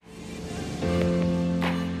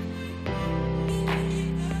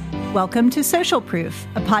Welcome to Social Proof,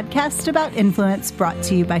 a podcast about influence brought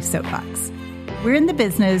to you by Soapbox. We're in the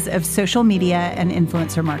business of social media and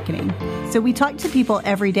influencer marketing, so we talk to people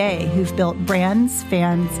every day who've built brands,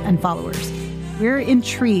 fans, and followers. We're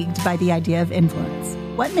intrigued by the idea of influence.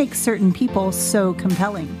 What makes certain people so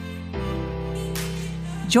compelling?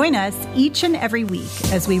 Join us each and every week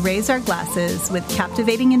as we raise our glasses with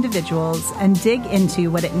captivating individuals and dig into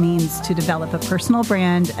what it means to develop a personal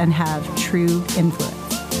brand and have true influence.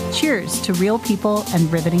 Cheers to real people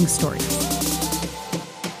and riveting stories.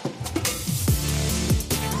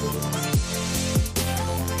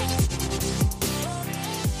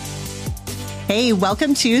 Hey,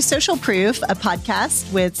 welcome to Social Proof, a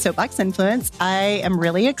podcast with Soapbox Influence. I am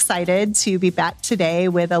really excited to be back today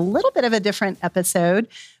with a little bit of a different episode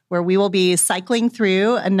where we will be cycling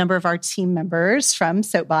through a number of our team members from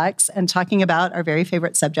Soapbox and talking about our very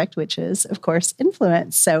favorite subject, which is, of course,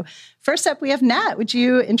 influence. So first up, we have Nat. Would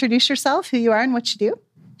you introduce yourself, who you are and what you do?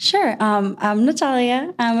 Sure. I'm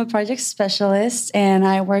Natalia. I'm a project specialist and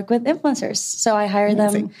I work with influencers. So I hire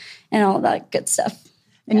them and all that good stuff.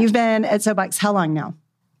 And you've been at Soapbox how long now?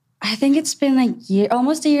 I think it's been a year,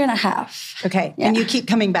 almost a year and a half. Okay. Yeah. And you keep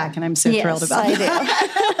coming back and I'm so thrilled about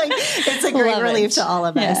that. It's a great relief to all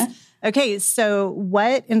of us. Okay. So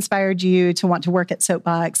what inspired you to want to work at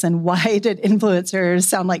Soapbox and why did influencers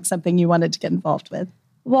sound like something you wanted to get involved with?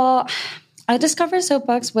 Well, I discovered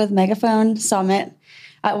Soapbox with Megaphone Summit.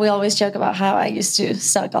 We always joke about how I used to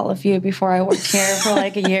suck all of you before I worked here for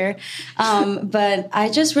like a year. But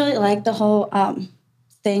I just really like the whole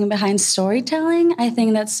thing behind storytelling. I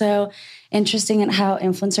think that's so interesting and how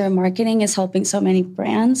influencer marketing is helping so many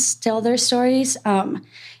brands tell their stories. And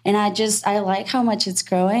I like how much it's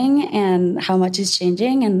growing and how much it's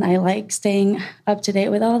changing. And I like staying up to date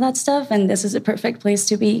with all that stuff. And this is a perfect place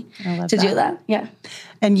to be, to do that. Yeah.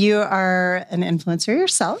 And you are an influencer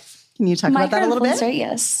yourself. Can you talk about that a little bit?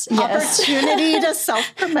 Yes. Opportunity to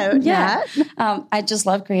self-promote. Yeah. I just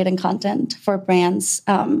love creating content for brands.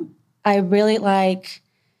 I really like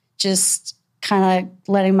just kind of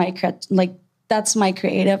letting that's my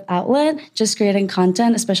creative outlet, just creating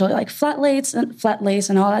content, especially like flat lays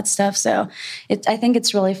and all that stuff. So I think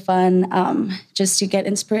it's really fun just to get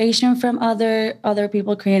inspiration from other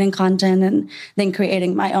people creating content and then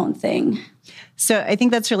creating my own thing. So I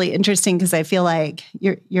think that's really interesting because I feel like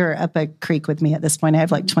you're up a creek with me at this point. I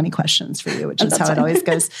have like 20 questions for you, which is how it always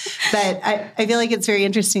goes. But I feel like it's very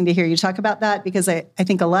interesting to hear you talk about that because I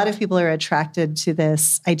think a lot of people are attracted to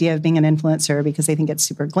this idea of being an influencer because they think it's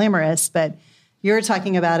super glamorous. But you're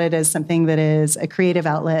talking about it as something that is a creative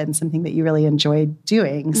outlet and something that you really enjoy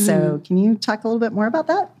doing. Mm-hmm. So can you talk a little bit more about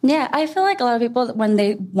that? Yeah, I feel like a lot of people, when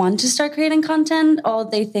they want to start creating content, all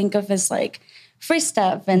they think of is like free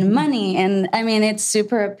stuff and money. And I mean, it's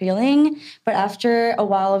super appealing. But after a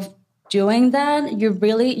while of doing that,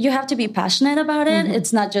 you have to be passionate about it. Mm-hmm.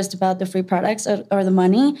 It's not just about the free products or the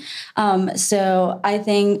money. So I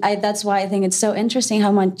think that's why I think it's so interesting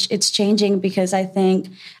how much it's changing, because I think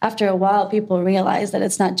after a while, people realize that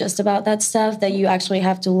it's not just about that stuff, that you actually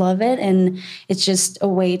have to love it. And it's just a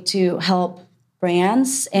way to help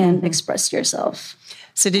brands and express yourself.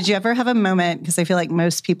 So did you ever have a moment, because I feel like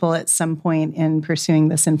most people at some point in pursuing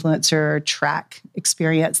this influencer track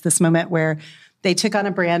experience, this moment where they took on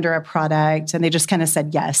a brand or a product and they just kind of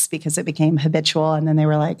said yes because it became habitual. And then they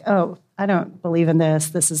were like, oh, I don't believe in this.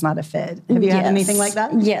 This is not a fit. Have you had anything like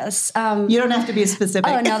that? Yes. You don't have to be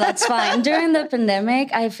specific. Oh, no, that's fine. During the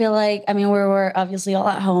pandemic, I feel like, we were obviously all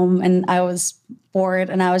at home and I was bored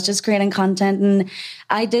and I was just creating content. And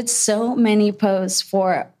I did so many posts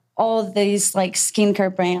for all these like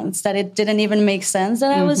skincare brands that it didn't even make sense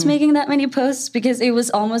that I was making that many posts because it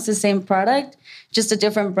was almost the same product, just a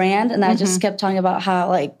different brand. And I just kept talking about how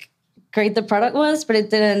like great the product was, but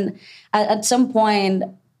it didn't, at some point,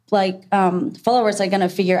 like followers are going to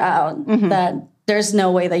figure out that there's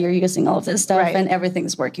no way that you're using all of this stuff and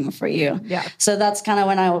everything's working for you. Yeah. So that's kind of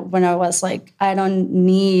when I was like, I don't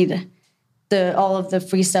need all of the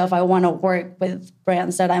free stuff. I want to work with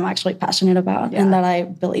brands that I'm actually passionate about and that I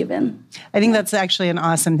believe in. I think that's actually an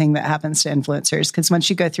awesome thing that happens to influencers because once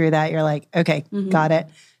you go through that, you're like, okay, got it.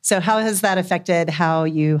 So how has that affected how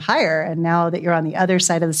you hire? And now that you're on the other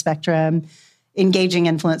side of the spectrum, engaging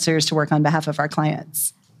influencers to work on behalf of our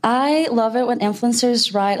clients? I love it when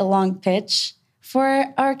influencers write a long pitch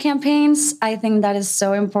for our campaigns. I think that is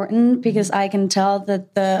so important because I can tell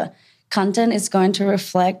that the content is going to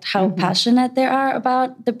reflect how passionate they are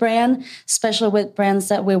about the brand, especially with brands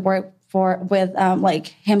that we work for with like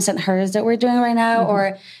Hims and Hers that we're doing right now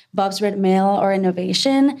or Bob's Red Mill or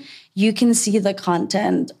Innovation. you can see the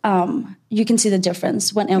content. You can see the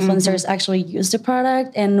difference when influencers actually use the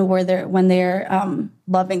product and when they're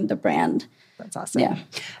loving the brand. That's awesome. Yeah.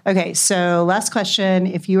 Okay. So last question.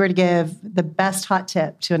 If you were to give the best hot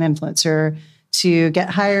tip to an influencer to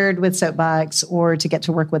get hired with Soapbox or to get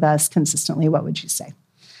to work with us consistently, what would you say?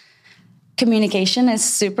 Communication is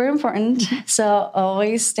super important. So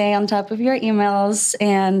always stay on top of your emails.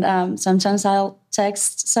 And sometimes I'll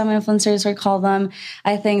text some influencers or call them.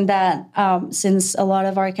 I think that since a lot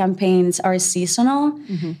of our campaigns are seasonal,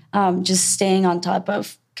 just staying on top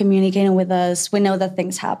of communicating with us. We know that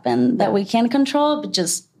things happen that we can't control, but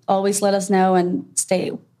just always let us know and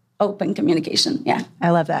stay open communication. Yeah.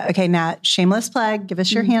 I love that. Okay, Nat, shameless plug. Give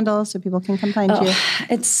us your handle so people can come find you.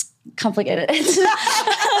 It's complicated.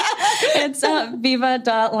 It's viva.nat.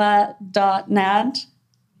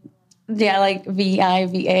 Yeah, like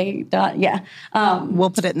VIVA. We'll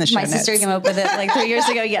put it in the show My notes. sister came up with it like 3 years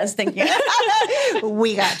ago. Yes, thank you.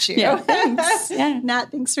 We got you. Yeah. Thanks. Yeah.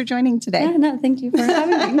 Nat, thanks for joining today. Yeah, no, thank you for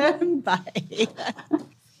having me. Bye.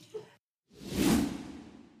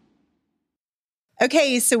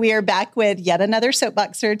 Okay, so we are back with yet another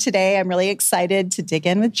Soapboxer today. I'm really excited to dig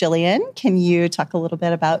in with Jillian. Can you talk a little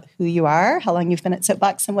bit about who you are, how long you've been at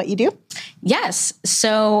Soapbox, and what you do? Yes.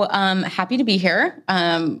 So happy to be here.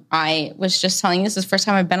 I was just telling you, this is the first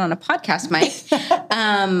time I've been on a podcast, Mike.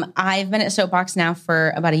 I've been at Soapbox now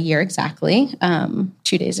for about a year exactly,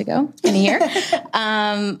 2 days ago in a year.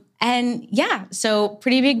 And yeah, so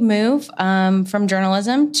pretty big move from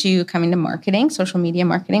journalism to coming to marketing, social media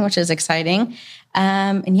marketing, which is exciting.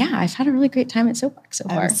 And yeah, I've had a really great time at Soapbox so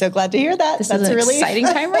far. I'm so glad to hear that. That's a really exciting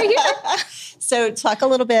time right here. So talk a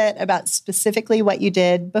little bit about specifically what you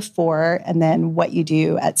did before and then what you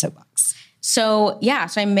do at Soapbox. So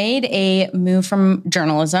I made a move from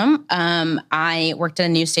journalism. I worked at a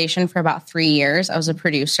news station for about 3 years. I was a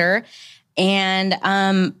producer, and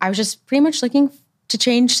I was just pretty much looking to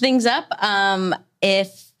change things up.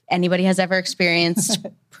 If anybody has ever experienced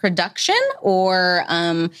production or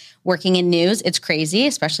working in news, it's crazy,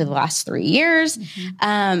 especially the last 3 years.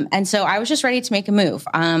 And so I was just ready to make a move.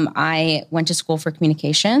 I went to school for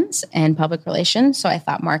communications and public relations, so I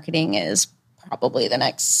thought marketing is probably the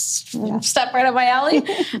next step right up my alley.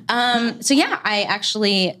 I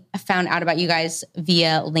actually found out about you guys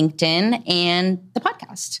via LinkedIn and the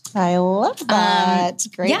podcast. I love that.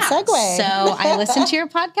 Great segue. So I listened to your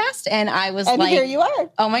podcast and I was and here you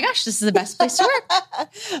are. Oh my gosh, this is the best place to work.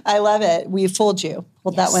 I love it. We fooled you.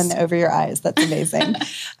 Pulled that one over your eyes. That's amazing.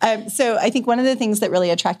 So I think one of the things that really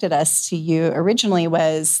attracted us to you originally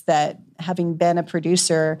was that having been a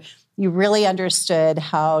producer, you really understood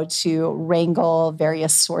how to wrangle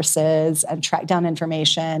various sources and track down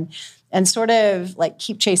information and sort of like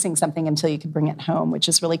keep chasing something until you could bring it home, which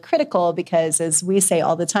is really critical because, as we say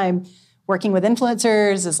all the time, working with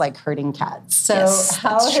influencers is like herding cats. So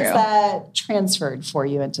how has that transferred for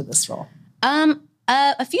you into this role?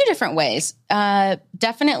 A few different ways.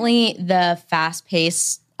 Definitely the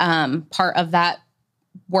fast-paced part of that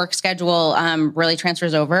work schedule really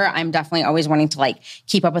transfers over. I'm definitely always wanting to like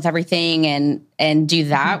keep up with everything and do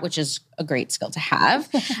that, which is a great skill to have.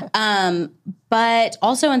 But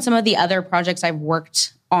also in some of the other projects I've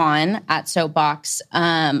worked on at Soapbox,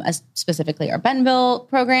 specifically our Benville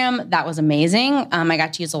program, that was amazing. I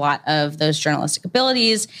got to use a lot of those journalistic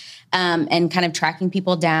abilities and kind of tracking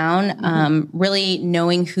people down, really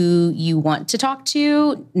knowing who you want to talk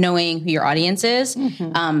to, knowing who your audience is.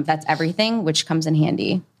 That's everything, which comes in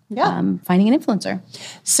handy. Finding an influencer.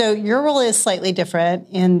 So your role is slightly different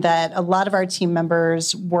in that a lot of our team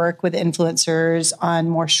members work with influencers on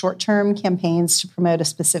more short-term campaigns to promote a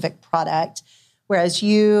specific product, whereas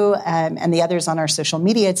you and the others on our social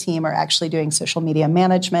media team are actually doing social media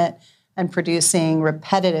management and producing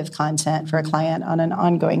repetitive content for a client on an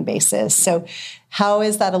ongoing basis. So how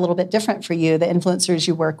is that a little bit different for you, the influencers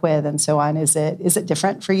you work with and so on? Is it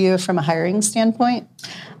different for you from a hiring standpoint?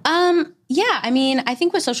 Yeah, I mean, I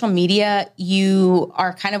think with social media, you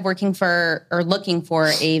are kind of looking for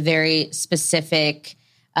a very specific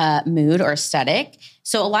mood or aesthetic.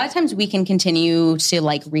 So a lot of times we can continue to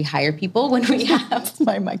like rehire people when we have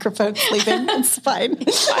my microphone sleeping. It's fine.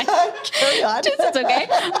 Carry on. It's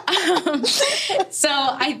okay. So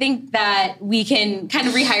I think that we can kind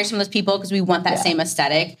of rehire some of those people because we want that same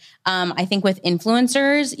aesthetic. I think with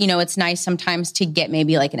influencers, it's nice sometimes to get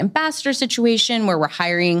maybe like an ambassador situation where we're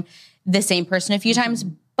hiring the same person a few times,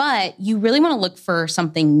 but you really want to look for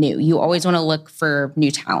something new. You always want to look for new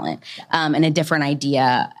talent and a different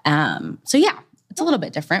idea. It's a little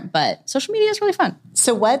bit different, but social media is really fun.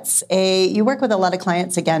 So you work with a lot of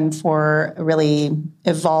clients, again, for a really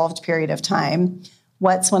evolved period of time.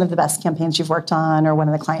 what's one of the best campaigns you've worked on or one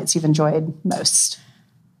of the clients you've enjoyed most?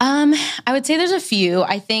 I would say there's a few.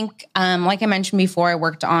 I think, like I mentioned before, I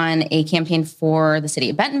worked on a campaign for the city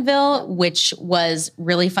of Bentonville, which was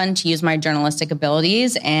really fun to use my journalistic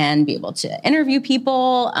abilities and be able to interview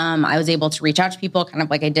people. I was able to reach out to people kind of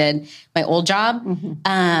like I did my old job.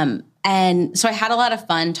 And so I had a lot of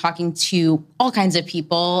fun talking to all kinds of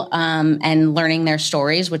people and learning their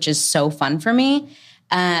stories, which is so fun for me.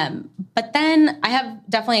 But then I have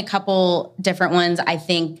definitely a couple different ones. I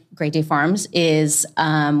think Great Day Farms is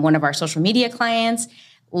one of our social media clients.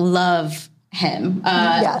 Love him.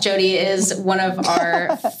 Jody is one of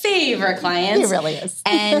our favorite clients. He really is.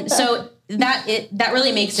 And so that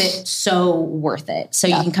really makes it so worth it. So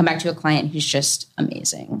you can come back to a client who's just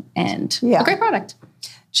amazing and a great product.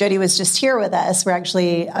 Jody was just here with us. We're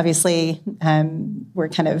actually, obviously, we're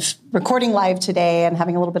kind of recording live today and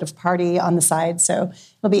having a little bit of party on the side. So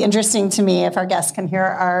it'll be interesting to me if our guests can hear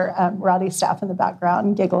our rowdy staff in the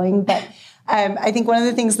background giggling. But I think one of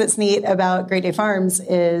the things that's neat about Great Day Farms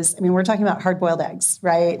is, I mean, we're talking about hard-boiled eggs,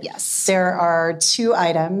 right? Yes. There are 2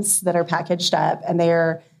 items that are packaged up, and they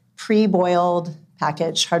are pre-boiled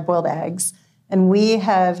packaged hard-boiled eggs. And we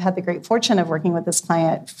have had the great fortune of working with this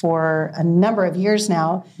client for a number of years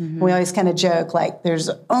now. We always kind of joke, like, there's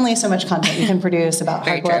only so much content you can produce about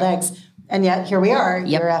hard-boiled eggs. And yet here we are,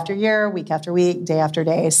 year after year, week after week, day after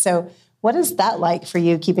day. So what is that like for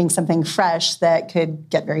you, keeping something fresh that could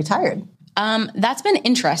get very tired? That's been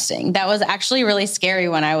interesting. That was actually really scary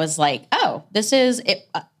when I was like, oh, this is it.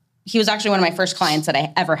 He was actually one of my first clients that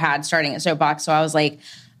I ever had starting at Soapbox. So I was like,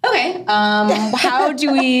 okay, how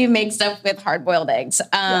do we make stuff with hard-boiled eggs?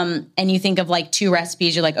 And you think of like 2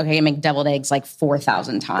 recipes, you're like, okay, you make deviled eggs like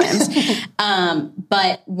 4,000 times.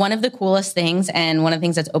 But one of the coolest things and one of the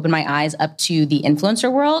things that's opened my eyes up to the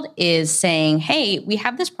influencer world is saying, hey, we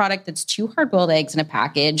have this product that's 2 hard-boiled eggs in a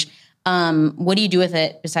package. What do you do with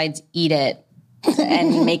it besides eat it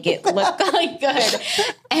and make it look like good?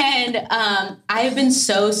 And I've been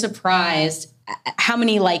so surprised how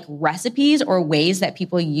many like recipes or ways that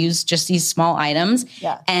people use just these small items.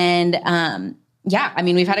 And I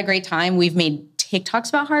mean, we've had a great time. We've made TikToks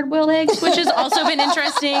about hard-boiled eggs, which has also been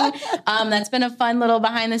interesting. That's been a fun little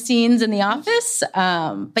behind the scenes in the office.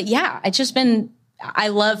 But yeah, it's just been, I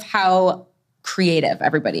love how creative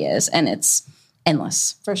everybody is, and it's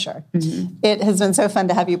endless. For sure. It has been so fun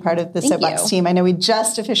to have you part of the Soapbox team. I know we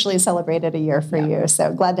just officially celebrated a year for you.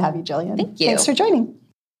 So glad to have you, Jillian. Thank you. Thanks for joining.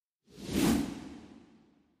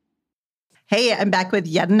 Hey, I'm back with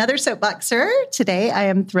yet another Soapboxer. Today, I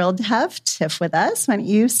am thrilled to have Tiff with us. Why don't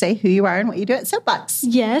you say who you are and what you do at Soapbox?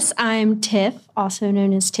 Yes, I'm Tiff, also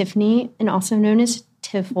known as Tiffany, and also known as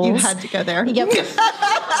Tiffles. You had to go there. Yep.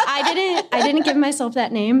 I didn't give myself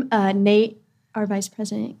that name. Nate, our vice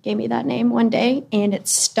president, gave me that name one day, and it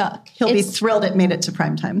stuck. He'll be thrilled it made it to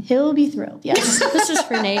primetime. He'll be thrilled, yes. This is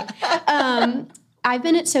for Nate. I've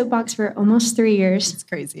been at Soapbox for almost 3 years. It's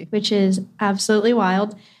crazy. Which is absolutely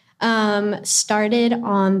wild. Started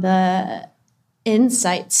on the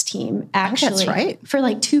insights team, actually. That's right. For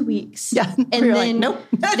like 2 weeks. Yeah. And then like, nope.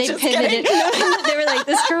 They pivoted. They were like,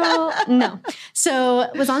 this girl, no.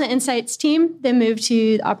 So was on the insights team, then moved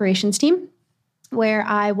to the operations team, where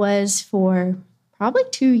I was for probably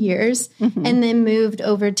 2 years, and then moved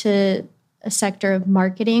over to a sector of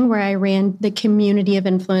marketing where I ran the community of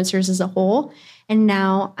influencers as a whole. And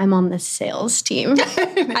now I'm on the sales team.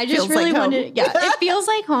 I just really wanted, it feels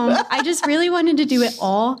like home. I just really wanted to do it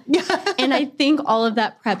all. And I think all of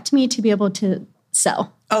that prepped me to be able to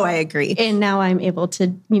sell. Oh, I agree. And now I'm able to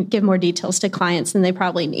give more details to clients than they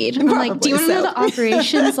probably need. I'm like, do you want to know the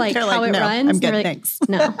operations, like how like, it no, runs? I'm good, like, thanks.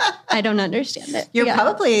 No, I don't understand it. You're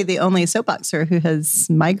probably the only Soapboxer who has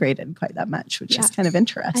migrated quite that much, which is kind of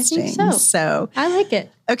interesting. I think so I like it.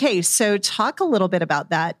 Okay, so talk a little bit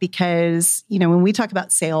about that, because, you know, when we talk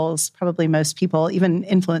about sales, probably most people, even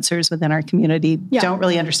influencers within our community, don't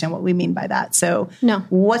really understand what we mean by that. So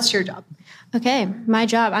what's your job? Okay, my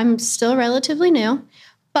job, I'm still relatively new.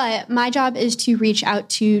 But my job is to reach out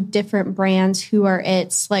to different brands who are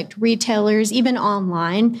at select retailers, even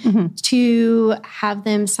online, to have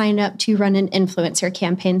them sign up to run an influencer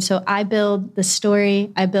campaign. So I build the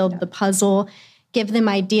story, I build the puzzle, give them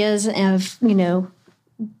ideas of, you know,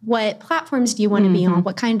 what platforms do you want to be on?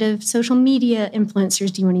 What kind of social media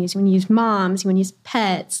influencers do you want to use? You want to use moms, you want to use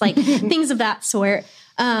pets, like things of that sort,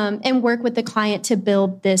 and work with the client to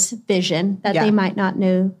build this vision that they might not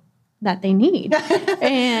know that they need.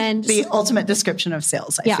 And the ultimate description of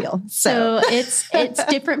sales, I feel. So it's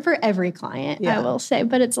different for every client, I will say,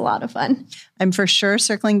 but it's a lot of fun. I'm for sure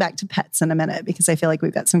circling back to pets in a minute because I feel like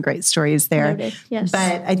we've got some great stories there. Noted. Yes.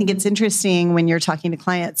 But I think it's interesting when you're talking to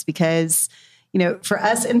clients because, you know, for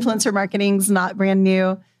us, influencer marketing is not brand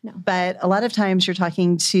new. No. But a lot of times you're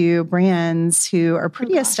talking to brands who are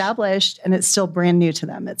pretty established and it's still brand new to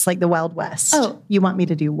them. It's like the Wild West. Oh. You want me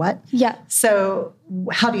to do what? Yeah. So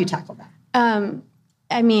how do you tackle that?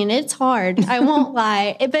 I mean, it's hard. I won't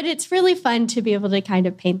lie, but it's really fun to be able to kind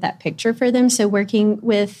of paint that picture for them. So working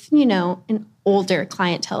with, you know, an older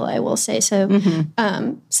clientele, I will say. So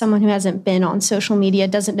someone who hasn't been on social media,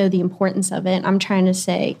 doesn't know the importance of it. I'm trying to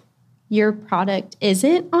say, your product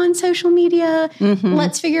isn't on social media.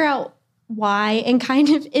 Let's figure out why. And kind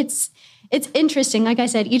of it's interesting. Like I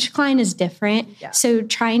said, each client is different. Yeah. So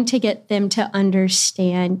trying to get them to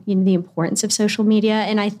understand, you know, the importance of social media.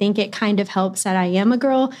 And I think it kind of helps that I am a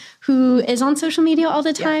girl who is on social media all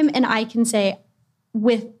the time. And I can say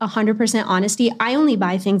with 100% honesty, I only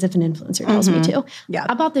buy things if an influencer tells me to. Yeah.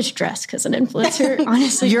 I bought this dress because an influencer,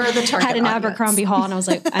 honestly, You're the target had an audience. Abercrombie haul. And I was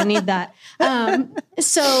like, I need that.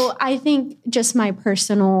 So I think just my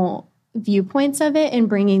personal viewpoints of it and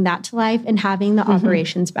bringing that to life and having the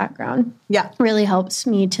operations background really helps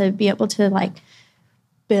me to be able to like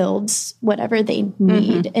build whatever they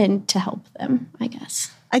need and to help them, I guess.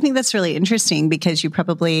 I think that's really interesting because you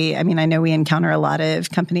probably, I mean, I know we encounter a lot of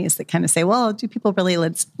companies that kind of say, well, do people really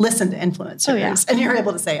listen to influencers? Oh, yeah. And you're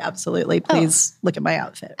able to say, absolutely, please look at my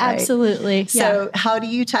outfit. Right? Absolutely. So how do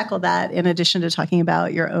you tackle that in addition to talking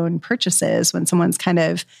about your own purchases when someone's kind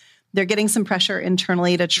of, they're getting some pressure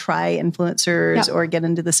internally to try influencers or get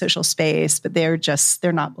into the social space, but they're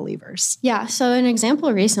not believers. Yeah. So an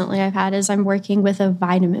example recently I've had is I'm working with a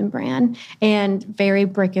vitamin brand and very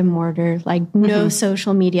brick and mortar, like no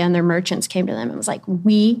social media, and their merchants came to them and was like,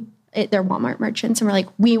 they're Walmart merchants. And we're like,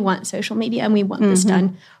 we want social media and we want this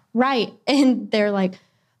done right. And they're like,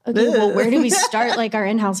 okay, well, where do we start? Like our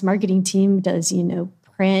in-house marketing team does, you know,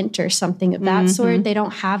 print or something of that sort. They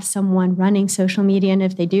don't have someone running social media. And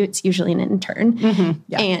if they do, it's usually an intern.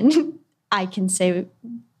 And I can say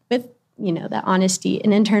with, you know, that honesty,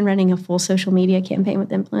 an intern running a full social media campaign with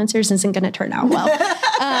influencers isn't going to turn out well.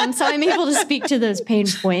 So I'm able to speak to those pain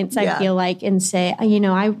points, I feel like, and say, you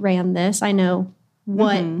know, I ran this. I know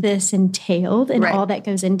what this entailed and all that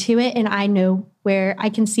goes into it. And I know where I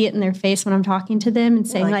can see it in their face when I'm talking to them and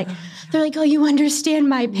saying like they're like, oh, you understand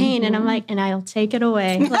my pain. And I'm like, and I'll take it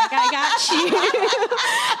away. Like, I got you.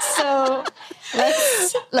 So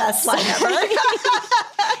let's line up.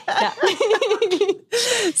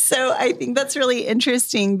 So I think that's really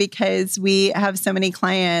interesting because we have so many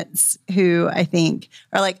clients who I think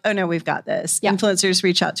are like, oh no, we've got this. Influencers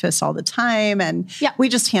reach out to us all the time and we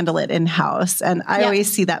just handle it in-house. And I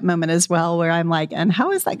always see that moment as well where I'm like, and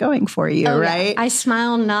how is that going for you? Right. I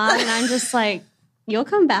smile, nod, and I'm just like, you'll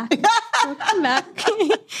come back. You'll come back.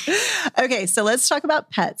 Okay, so let's talk about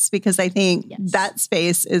pets because I think that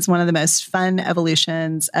space is one of the most fun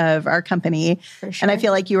evolutions of our company. For sure. And I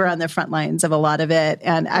feel like you were on the front lines of a lot of it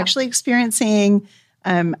and actually experiencing,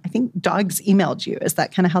 I think dogs emailed you. Is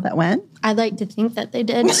that kind of how that went? I'd like to think that they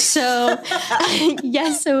did. So,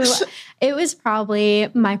 so it was probably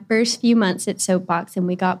my first few months at Soapbox and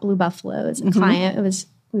we got Blue Buffalo as a client.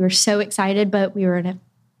 We were so excited, but we were in a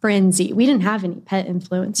frenzy. We didn't have any pet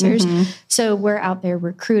influencers. So we're out there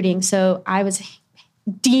recruiting. So I was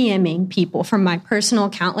DMing people from my personal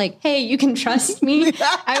account, like, hey, you can trust me.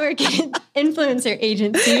 I work at an influencer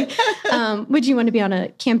agency. Would you want to be on a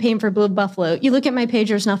campaign for Blue Buffalo? You look at my page,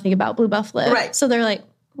 there's nothing about Blue Buffalo. Right. So they're like,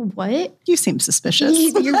 what? You seem suspicious.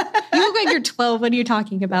 You look like you're 12. What are you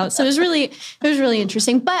talking about? So it was really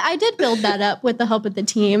interesting. But I did build that up with the help of the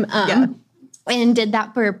team. And did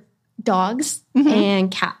that for dogs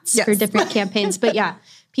and cats for different campaigns. But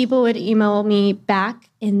people would email me back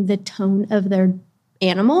in the tone of their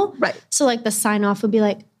animal. Right. So like the sign off would be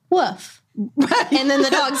like, woof. Right. And then the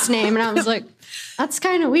dog's name. And I was like, that's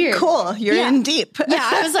kind of weird. Cool. You're in deep.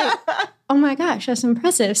 I was like, oh my gosh, that's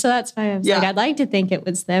impressive. So that's why I was like, I'd like to think it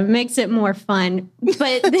was them. It makes it more fun.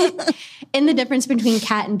 But and the difference between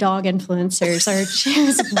cat and dog influencers are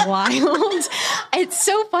just wild. It's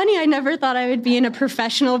so funny. I never thought I would be in a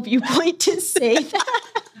professional viewpoint to say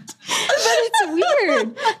that. But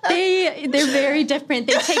it's weird. They're very different.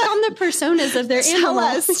 They take on the personas of their Tell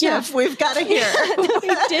animals. us, Tiff, we've got to hear.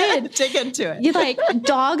 They did. Dig into it. You like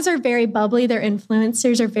dogs are very bubbly. Their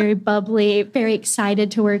influencers are very bubbly, very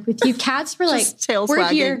excited to work with you. Cats were like, tails we're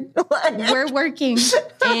wagging. here, we're working,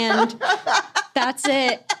 and that's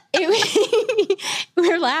it.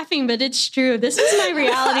 we're laughing, but it's true. This was my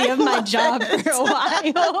reality of my job for a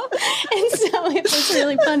while. And so it was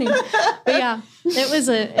really funny. But yeah, it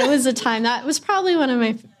was a time that was probably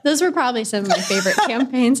those were probably some of my favorite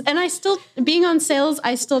campaigns. And being on sales,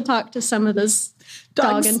 I still talk to some of those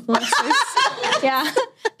dog influencers. Yeah,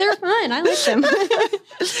 they're fun. I like them.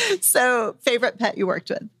 So favorite pet you worked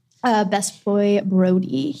with? Best boy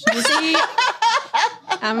Brody.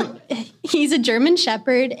 He's a German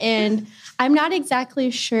Shepherd, and I'm not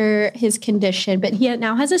exactly sure his condition, but he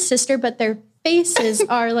now has a sister, but their faces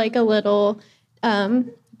are like a little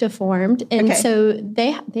deformed. And so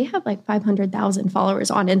they have like 500,000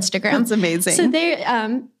 followers on Instagram. That's amazing. So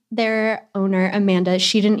their owner, Amanda,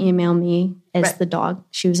 she didn't email me as the dog.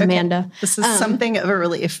 She was Amanda. This is something of a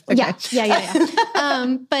relief. Okay. Yeah.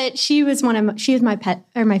 But she was my pet,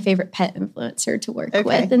 or my favorite pet influencer to work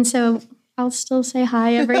with. And so I'll still say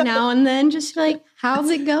hi every now and then, just like, how's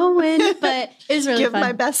it going? But it was really fun. Give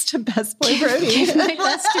my best to Best Boy Brody. Give my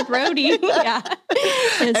best to Brody. Yeah.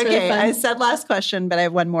 It's really fun. I said last question, but I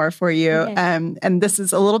have one more for you. Okay. And this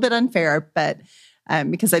is a little bit unfair, but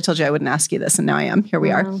because I told you I wouldn't ask you this, and now I am. Here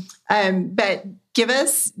we are. But give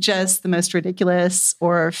us just the most ridiculous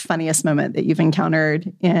or funniest moment that you've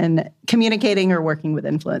encountered in communicating or working with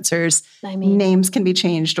influencers. Names can be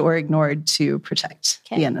changed or ignored to protect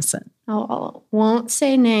the innocent. I won't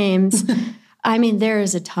say names. There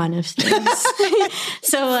is a ton of things.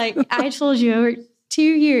 So like I told you, over 2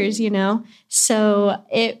 years, so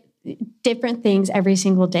different things every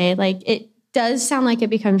single day. Like it does sound like it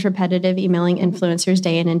becomes repetitive emailing influencers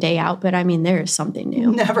day in and day out, but there is something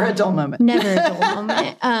new. Never a dull moment. Never a dull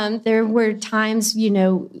moment. There were times,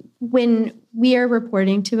 when we are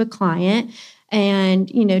reporting to a client and,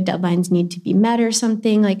 deadlines need to be met or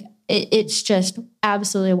something, like it's just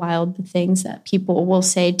absolutely wild, the things that people will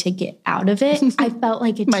say to get out of it. I felt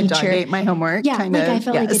like a teacher. My dog ate my homework. Yeah, I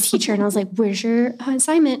felt like a teacher, and I was like, where's your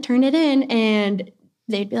assignment? Turn it in. And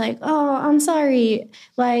they'd be like, oh, I'm sorry.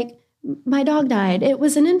 Like, my dog died. It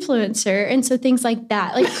was an influencer. And so things like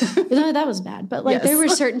that, like, that was bad. But like, there were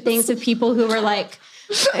certain things of people who were like,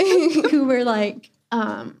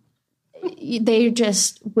 they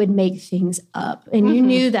just would make things up. And you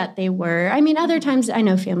knew that they were. Other times I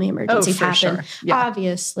know family emergencies happen,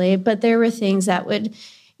 obviously, but there were things that would,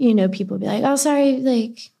 people would be like, oh, sorry,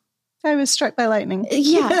 like, I was struck by lightning.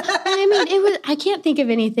 Yeah. I can't think of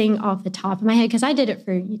anything off the top of my head because I did it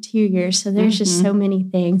for 2 years. So there's just so many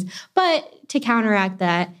things. But to counteract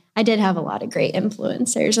that, I did have a lot of great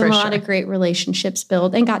influencers and a lot of great relationships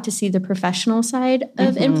built, and got to see the professional side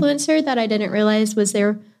of influencer that I didn't realize was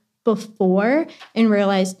there before, and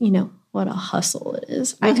realized, what a hustle it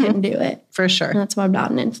is. I couldn't do it. For sure. And that's why I'm not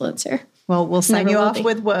an influencer. Well, we'll sign you off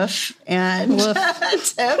with Woof. And Woof.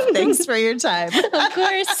 Tiff, thanks for your time. Of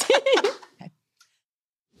course.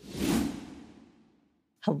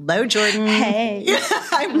 Hello, Jordan. Hey.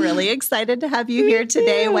 I'm really excited to have you here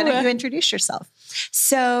today. Why don't you introduce yourself?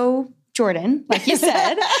 So, Jordan, like you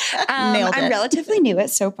said, I'm relatively new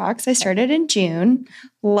at Soapbox. I started in June,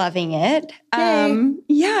 loving it.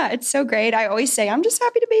 Yeah, it's so great. I always say, I'm just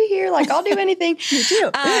happy to be here. Like, I'll do anything. You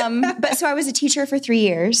do. But so I was a teacher for 3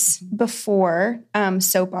 years before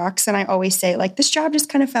Soapbox. And I always say, like, this job just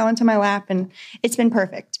kind of fell into my lap and it's been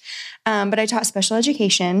perfect. But I taught special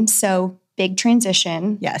education. So big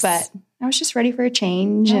transition. Yes. But I was just ready for a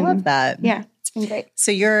change. I love that. Yeah, it's been great.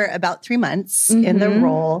 So you're about 3 months in the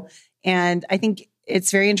role. And I think it's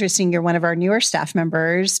very interesting. You're one of our newer staff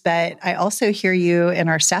members, but I also hear you in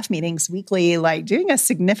our staff meetings weekly, like doing a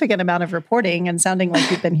significant amount of reporting and sounding like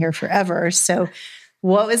you've been here forever. So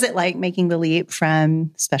what was it like making the leap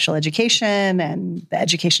from special education and the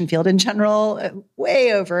education field in general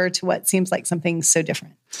way over to what seems like something so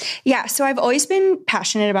different? Yeah, so I've always been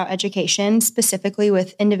passionate about education, specifically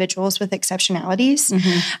with individuals with exceptionalities.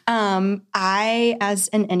 I, as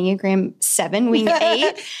an Enneagram 7, wing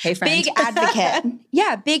 8, hey, big advocate.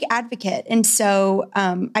 Yeah, big advocate. And so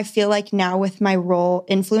I feel like now with my role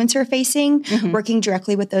influencer facing, working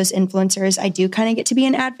directly with those influencers, I do kind of get to be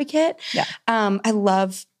an advocate. Yeah. I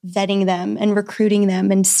love vetting them and recruiting them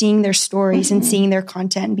and seeing their stories and seeing their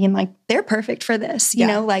content and being like, they're perfect for this, you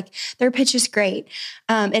know, like their pitch is great.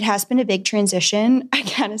 It has been a big transition. I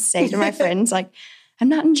kind of say to my friends, like, I'm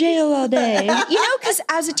not in jail all day, because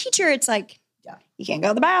as a teacher, it's like, you can't go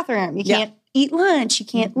to the bathroom. You can't eat lunch. You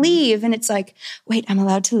can't leave. And it's like, wait, I'm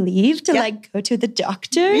allowed to leave to like go to the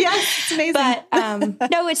doctor. Yeah, it's amazing. But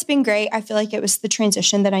no, it's been great. I feel like it was the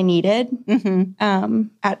transition that I needed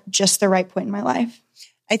at just the right point in my life.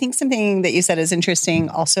 I think something that you said is interesting,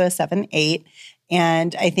 also a 7-8.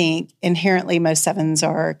 And I think inherently most 7s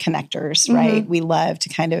are connectors, right? We love to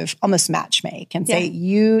kind of almost match make and say,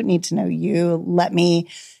 you need to know you, let me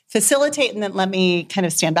facilitate, and then let me kind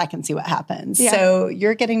of stand back and see what happens. Yeah. So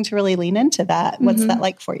you're getting to really lean into that. What's that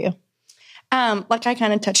like for you? Like I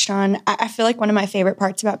kind of touched on, I feel like one of my favorite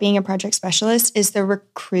parts about being a project specialist is the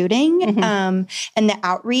recruiting and the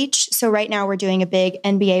outreach. So right now we're doing a big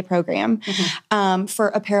NBA program for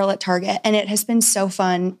apparel at Target. And it has been so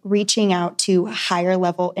fun reaching out to higher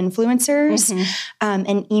level influencers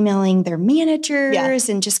and emailing their managers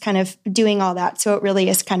and just kind of doing all that. So it really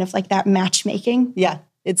is kind of like that matchmaking. Yeah,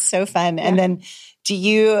 it's so fun. Yeah. And then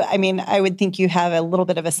I would think you have a little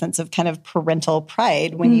bit of a sense of kind of parental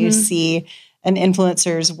pride when you see an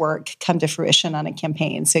influencer's work come to fruition on a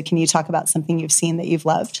campaign. So can you talk about something you've seen that you've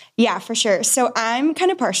loved? Yeah, for sure. So I'm kind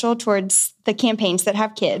of partial towards the campaigns that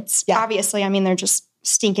have kids. Yeah. Obviously, I mean, they're just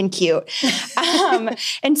stinking cute.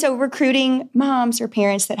 And so recruiting moms or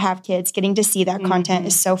parents that have kids, getting to see that content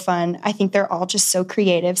is so fun. I think they're all just so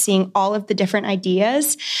creative, seeing all of the different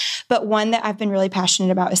ideas. But one that I've been really passionate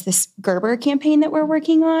about is this Gerber campaign that we're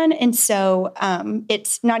working on. And so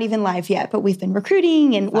it's not even live yet, but we've been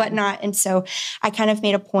recruiting and whatnot. And so I kind of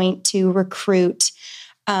made a point to recruit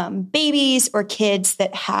babies or kids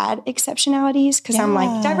that had exceptionalities. Cause I'm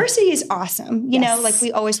like, diversity is awesome. You know, like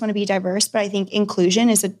we always want to be diverse, but I think inclusion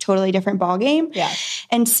is a totally different ballgame. Yeah.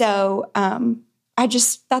 And so, I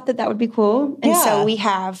just thought that would be cool. And so we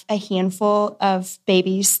have a handful of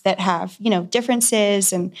babies that have,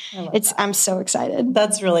 differences, and I'm so excited.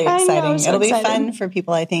 That's really exciting. It'll be fun for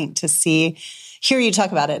people, I think, to hear you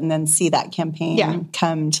talk about it and then see that campaign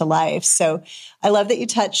come to life. So I love that you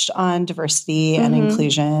touched on diversity and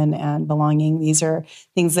inclusion and belonging. These are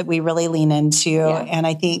things that we really lean into. Yeah. And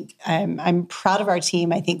I think I'm proud of our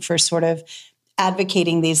team, I think, for sort of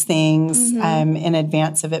advocating these things in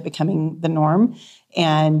advance of it becoming the norm.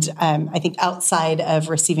 And I think outside of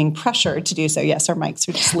receiving pressure to do so, yes, our mics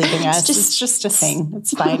are just leaving us. It's just a thing.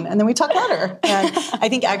 It's fine. And then we talk louder. And I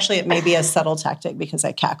think actually it may be a subtle tactic because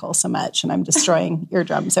I cackle so much and I'm destroying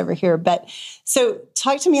eardrums over here. But so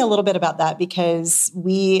talk to me a little bit about that, because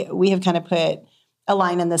we have kind of put a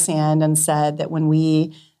line in the sand and said that when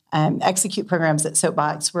we execute programs at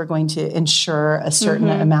Soapbox, we're going to ensure a certain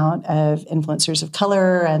amount of influencers of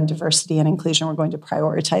color and diversity and inclusion. We're going to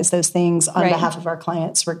prioritize those things on behalf of our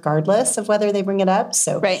clients, regardless of whether they bring it up.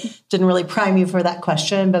 So didn't really prime you for that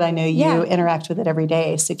question, but I know you interact with it every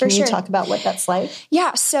day. So can you talk about what that's like?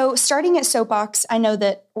 Yeah. So starting at Soapbox, I know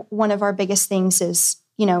that one of our biggest things is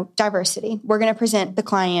diversity. We're going to present the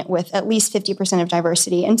client with at least 50% of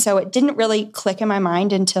diversity. And so it didn't really click in my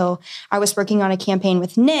mind until I was working on a campaign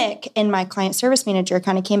with Nick, and my client service manager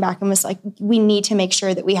kind of came back and was like, we need to make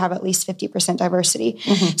sure that we have at least 50% diversity.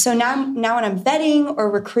 So now when I'm vetting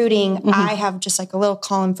or recruiting, I have just like a little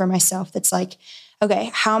column for myself that's like,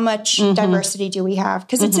 okay, how much diversity do we have?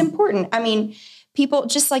 Because it's important. I mean, people,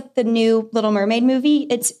 just like the new Little Mermaid movie,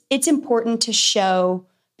 it's important to show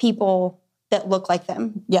people that look like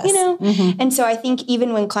them, And so I think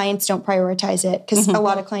even when clients don't prioritize it, because a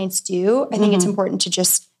lot of clients do, I think it's important to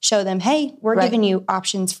just show them, hey, we're giving you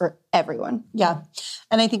options for everyone. Yeah.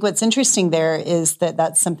 And I think what's interesting there is that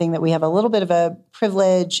that's something that we have a little bit of a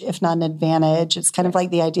privilege, if not an advantage. It's kind of like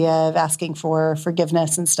the idea of asking for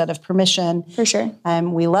forgiveness instead of permission. For sure.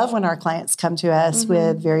 We love when our clients come to us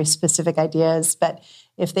with very specific ideas, but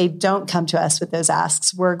if they don't come to us with those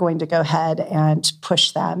asks, we're going to go ahead and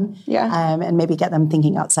push them and maybe get them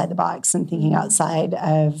thinking outside the box and thinking outside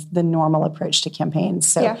of the normal approach to campaigns.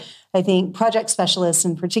 So I think project specialists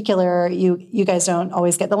in particular, you guys don't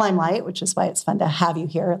always get the limelight, which is why it's fun to have you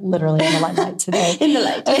here literally in the limelight today. In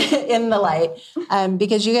the light.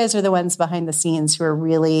 Because you guys are the ones behind the scenes who are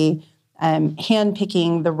really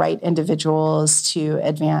handpicking the right individuals to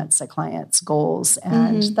advance a client's goals.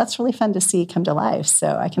 And that's really fun to see come to life.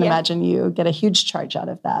 So I can imagine you get a huge charge out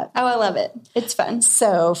of that. Oh, I love it. It's fun.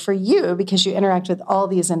 So for you, because you interact with all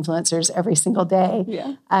these influencers every single day,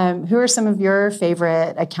 who are some of your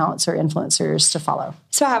favorite accounts or influencers to follow?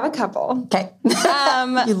 So I have a couple. Okay.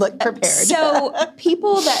 You look prepared.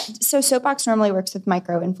 So Soapbox normally works with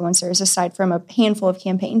micro influencers aside from a handful of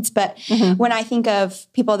campaigns. But when I think of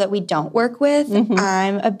people that we don't work with,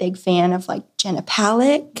 I'm a big fan of like Jenna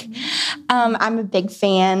Palick. I'm a big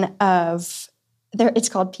fan of it's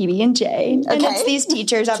called PB&J. And it's these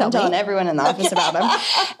teachers. I've been telling everyone in the office about them.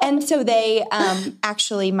 And so they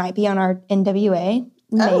actually might be on our NWA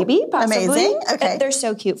Maybe, possibly. Amazing. Okay. They're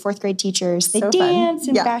so cute. 4th grade teachers. They So dance fun.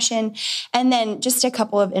 and Yeah. fashion. And then just a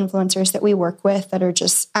couple of influencers that we work with that are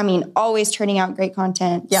just, always turning out great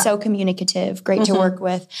content. Yeah. So communicative, great to work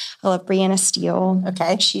with. I love Brianna Steele.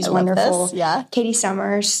 Okay. She's I love wonderful. this. Yeah. Katie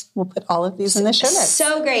Summers. We'll put all of these in the show notes.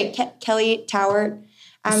 So great. Kelly Towert.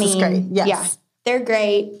 This is great. Yes. Yeah, they're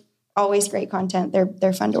great. Always great content.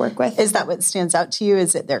 They're fun to work with. Is that what stands out to you?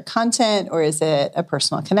 Is it their content, or is it a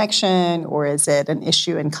personal connection, or is it an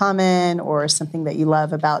issue in common, or something that you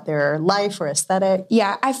love about their life or aesthetic?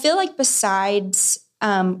 Yeah, I feel like besides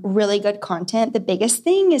really good content, the biggest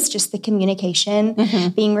thing is just the communication,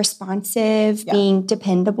 being responsive, being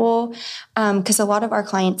dependable. Because a lot of our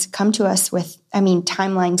clients come to us with,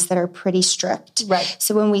 timelines that are pretty strict. Right.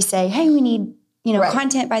 So when we say, hey, we need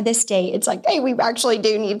content by this date, it's like, hey, we actually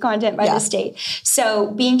do need content by this date. So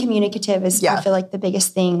being communicative is, I feel like, the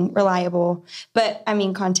biggest thing, reliable. But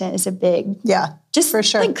content is a big, just for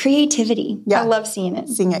sure. like creativity. Yeah. I love seeing it.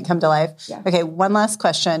 Seeing it come to life. Yeah. Okay, one last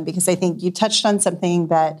question, because I think you touched on something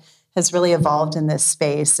that has really evolved in this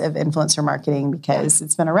space of influencer marketing, because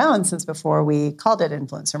it's been around since before we called it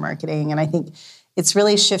influencer marketing. And I think it's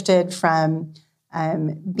really shifted from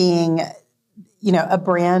being a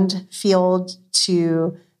brand field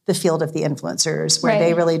to the field of the influencers, where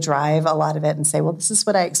they really drive a lot of it and say, well, this is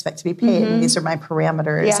what I expect to be paid, and these are my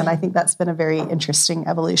parameters. Yeah. And I think that's been a very interesting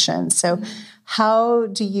evolution. So how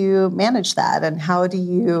do you manage that? And how do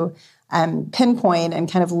you pinpoint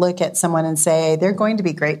and kind of look at someone and say, they're going to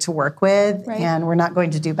be great to work with, and we're not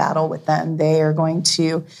going to do battle with them. They are going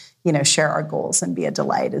to share our goals and be a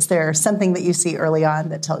delight. Is there something that you see early on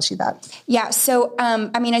that tells you that? Yeah. So,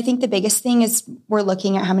 I think the biggest thing is we're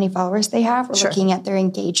looking at how many followers they have. We're looking at their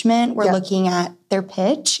engagement. We're looking at their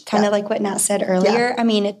pitch, kind of like what Nat said earlier.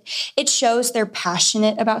 Yeah. It shows they're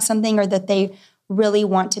passionate about something, or that they really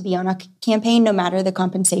want to be on a campaign, no matter the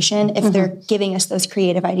compensation, if they're giving us those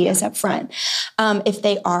creative ideas up front. If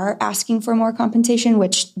they are asking for more compensation,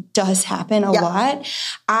 which does happen a lot,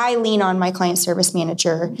 I lean on my client service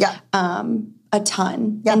manager a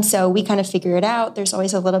ton. And so we kind of figure it out. There's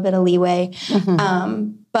always a little bit of leeway.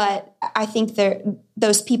 But I think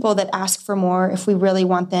those people that ask for more, if we really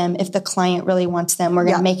want them, if the client really wants them, we're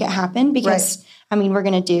going to make it happen, because we're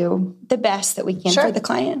going to do the best that we can for the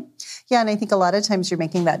client. Yeah, and I think a lot of times you're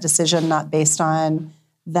making that decision not based on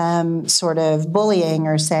them sort of bullying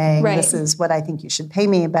or saying, this is what I think you should pay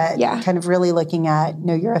me, but kind of really looking at,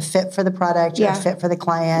 you're a fit for the product, you're a fit for the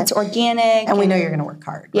client. It's organic. And we know you're going to work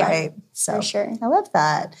hard, right? So for sure. I love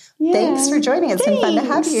that. Yeah. Thanks for joining. It's been fun to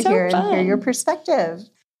have you here and hear your perspective.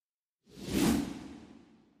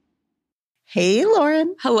 Hey,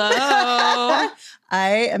 Lauren. Hello.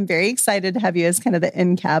 I am very excited to have you as kind of the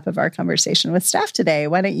end cap of our conversation with staff today.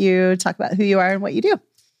 Why don't you talk about who you are and what you do?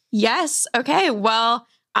 Yes. Okay. Well,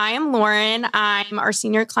 I am Lauren. I'm our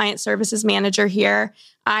senior client services manager here.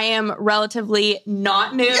 I am relatively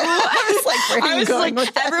not new. I was like, where are you going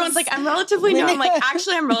with this? Everyone's like, I'm relatively new. I'm like,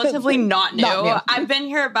 actually, I'm relatively not new. Not new. I've been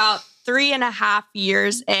here about 3.5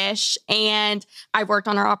 years-ish, and I've worked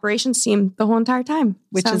on our operations team the whole entire time.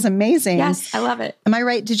 Which is amazing. Yes, I love it. Am I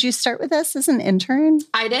right? Did you start with us as an intern?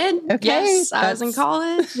 I did. Okay. Yes, I was in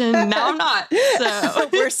college, and now I'm not. So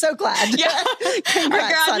we're so glad. Yeah.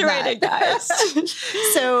 Congrats I graduated, guys.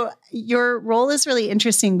 So your role is really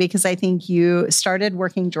interesting, because I think you started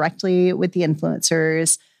working directly with the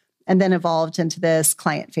influencers and then evolved into this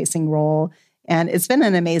client-facing role. And it's been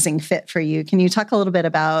an amazing fit for you. Can you talk a little bit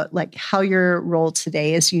about how your role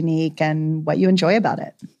today is unique and what you enjoy about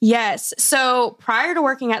it? Yes. So prior to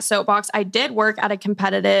working at Soapbox, I did work at a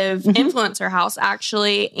competitive influencer house,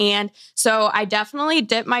 actually. And so I definitely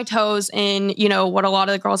dipped my toes in, what a lot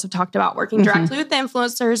of the girls have talked about, working directly with the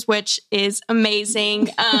influencers, which is amazing.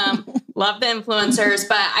 Love the influencers,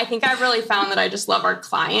 but I think I've really found that I just love our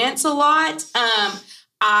clients a lot.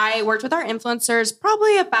 I worked with our influencers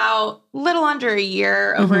probably about little under a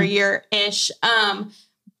year, over a year-ish.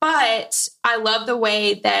 But I love the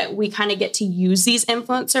way that we kind of get to use these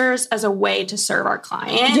influencers as a way to serve our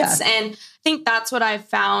clients. Yeah. And I think that's what I've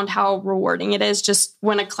found, how rewarding it is, just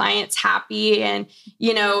when a client's happy and,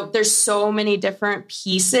 there's so many different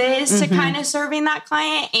pieces to kind of serving that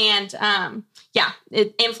client. And,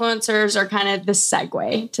 influencers are kind of the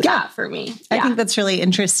segue to that for me. I think that's really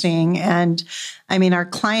interesting. And our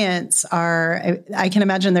clients I can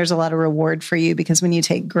imagine there's a lot of reward for you, because when you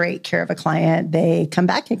take great care of a client, they come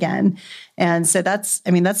back again. And so that's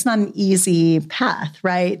not an easy path,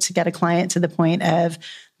 right? To get a client to the point of,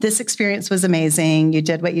 this experience was amazing. You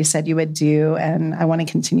did what you said you would do, and I want to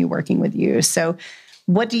continue working with you. So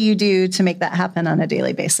what do you do to make that happen on a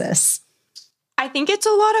daily basis? I think it's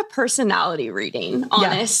a lot of personality reading,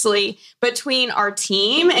 honestly, between our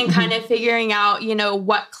team and kind of figuring out, you know,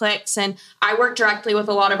 what clicks. And I work directly with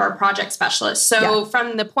a lot of our project specialists. So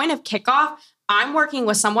from the point of kickoff, I'm working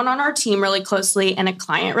with someone on our team really closely and a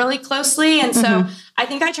client really closely. And so I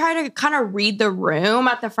think I try to kind of read the room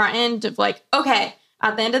at the front end of like, okay,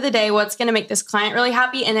 at the end of the day, what's going to make this client really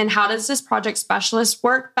happy? And then how does this project specialist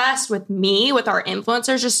work best with me, with our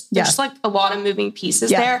influencers? Just like a lot of moving pieces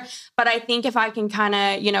there. But I think if I can kind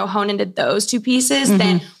of, you know, hone into those two pieces,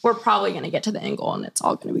 then we're probably going to get to the end goal and it's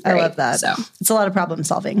all going to be great. I love that. So it's a lot of problem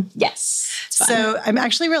solving. Yes. So I'm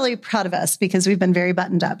actually really proud of us because we've been very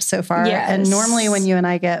buttoned up so far. Yes. And normally when you and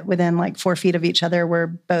I get within like 4 feet of each other, we're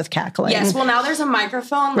both cackling. Yes. Well, now there's a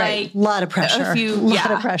microphone. Right. Like a lot of pressure. A lot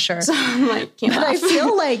of pressure. So I'm like, can't But I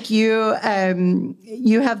feel like you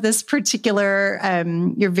have this particular,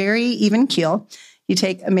 you're very even keel. You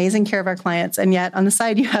take amazing care of our clients. And yet on the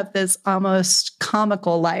side, you have this almost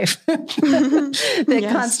comical life that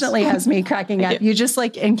constantly has me cracking up. You just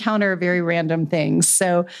like encounter very random things.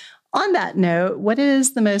 So on that note, what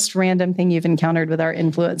is the most random thing you've encountered with our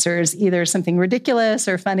influencers? Either something ridiculous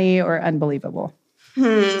or funny or unbelievable?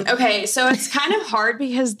 Okay, so it's kind of hard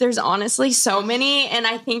because there's honestly so many. And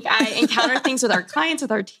I think I encounter things with our clients,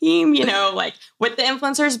 with our team, you know, like with the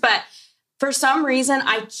influencers. But for some reason,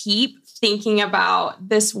 I keep thinking about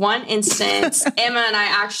this one instance. Emma and I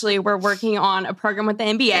actually were working on a program with the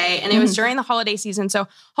NBA and it was during the holiday season. So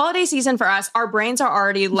holiday season for us, our brains are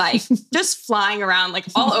already like just flying around like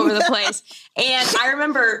all over the place. And I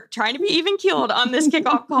remember trying to be even keeled on this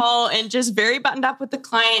kickoff call and just very buttoned up with the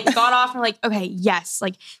client, got off and like, okay, yes,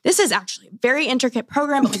 like this is actually a very intricate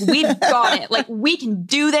program, but like, we've got it. Like we can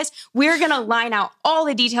do this. We're going to line out all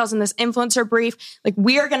the details in this influencer brief. Like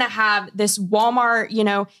we are going to have this Walmart, you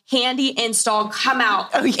know, handy install come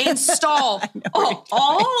out, install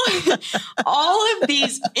all of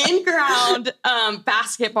these in-ground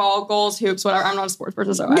basketball, goals, hoops, whatever. I'm not a sports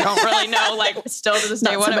person, so I don't really know, like, still to this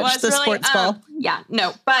day what it was. The really. Sports ball. Yeah,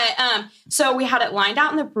 no. But so we had it lined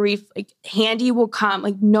out in the brief, like handy will come,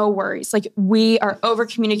 like no worries. Like we are over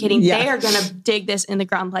communicating. They are going to dig this in the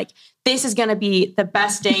ground. Like this is going to be the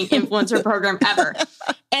best dang influencer program ever.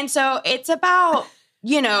 And so it's about,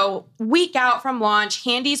 you know, week out from launch,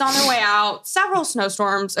 Handy's on their way out, several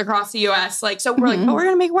snowstorms across the US. Like, so we're like, oh, we're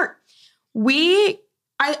going to make it work.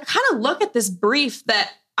 I kind of look at this brief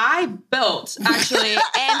that I built actually,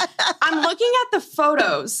 and I'm looking at the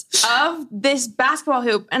photos of this basketball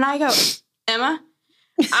hoop and I go, Emma,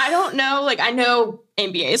 I don't know. Like, I know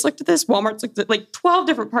NBA's looked at this. Walmart's looked at like 12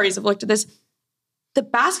 different parties have looked at this. The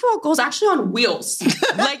basketball goal is actually on wheels.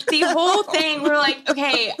 Like the whole thing, we're like,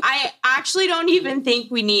 okay, I actually don't even think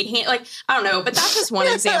we need like, I don't know, but that's just one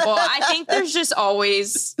example. I think there's just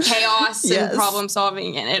always chaos and problem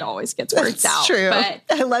solving and it always gets worked out. True. But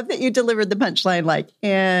I love that you delivered the punchline like,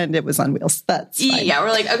 and it was on wheels. That's fine. Yeah,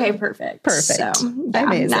 we're like, okay, perfect. So, yeah,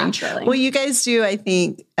 amazing. Naturally. Well, you guys do, I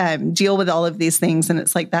think, deal with all of these things. And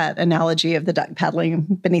it's like that analogy of the duck paddling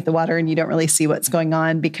beneath the water and you don't really see what's going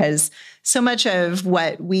on because so much of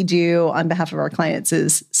what we do on behalf of our clients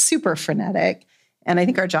is super frenetic. And I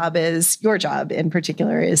think our job is, your job in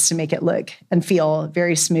particular, is to make it look and feel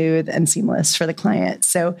very smooth and seamless for the client.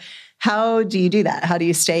 So how do you do that? How do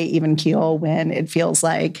you stay even keel when it feels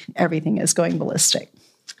like everything is going ballistic?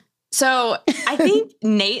 So I think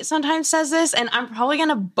Nate sometimes says this, and I'm probably going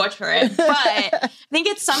to butcher it, but I think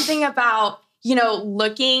it's something about, you know,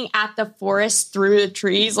 looking at the forest through the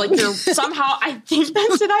trees, like you're somehow, I think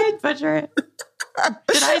that's, did I butcher it?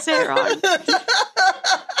 Did I say it wrong?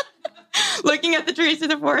 Looking at the trees through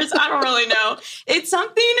the forest, I don't really know. It's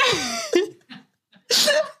something.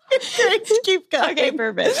 Keep going. Okay,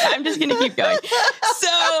 perfect. I'm just going to keep going.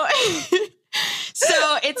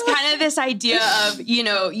 So it's kind of this idea of, you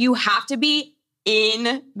know, you have to be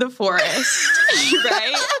in the forest,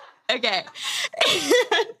 right? Okay.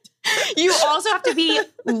 You also have to be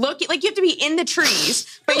looking, like you have to be in the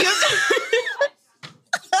trees, but you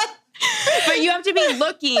have to be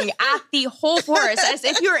looking at the whole forest as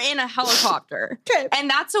if you're in a helicopter. Okay. And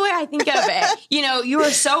that's the way I think of it. You know, you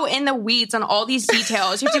are so in the weeds on all these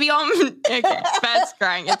details. You have to be on, okay, Beth's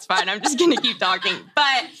crying. It's fine. I'm just going to keep talking.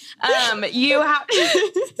 But you have,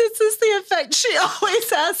 this is the effect she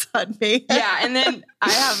always has on me. Yeah. And then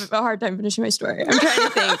I have a hard time finishing my story. I'm trying to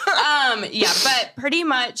think. Yeah, but pretty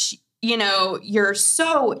much, you know, you're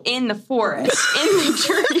so in the forest, in the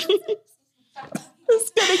trees. It's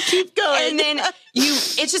going to keep going. And then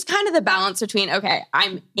it's just kind of the balance between, okay,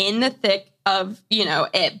 I'm in the thick of, you know,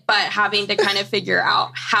 it, but having to kind of figure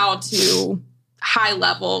out how to high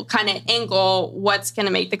level kind of angle, what's going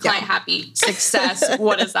to make the client happy? Success.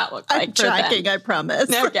 What does that look like? I'm tracking, I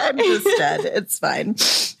promise. Okay. I'm just dead. It's fine.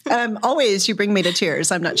 Always you bring me to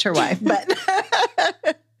tears. I'm not sure why, but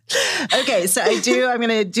okay. So I'm going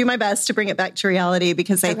to do my best to bring it back to reality,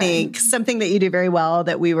 because I think something that you do very well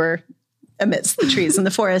that we were amidst the trees in the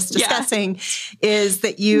forest discussing is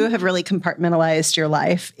that you have really compartmentalized your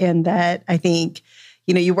life, in that I think,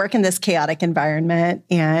 you work in this chaotic environment,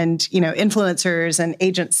 and, influencers and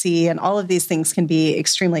agency and all of these things can be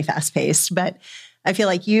extremely fast paced, but I feel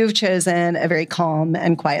like you've chosen a very calm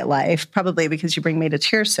and quiet life, probably because you bring me to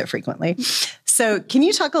tears so frequently. So can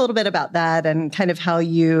you talk a little bit about that and kind of how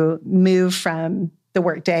you move from the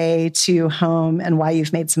workday to home, and why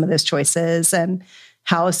you've made some of those choices, and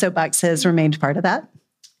how Soapbox has remained part of that?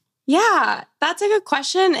 Yeah, that's a good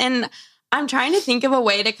question. And I'm trying to think of a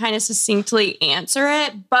way to kind of succinctly answer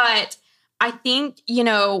it. But I think,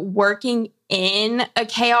 working in a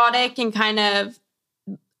chaotic and kind of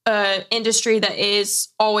industry that is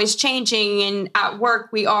always changing, and at work,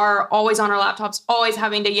 we are always on our laptops, always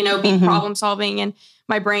having to, be problem solving. And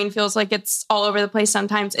my brain feels like it's all over the place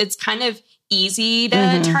sometimes. It's kind of easy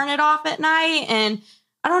to turn it off at night. And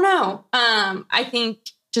I don't know. I think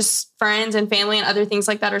just friends and family and other things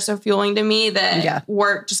like that are so fueling to me that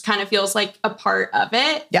work just kind of feels like a part of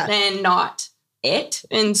it and not it.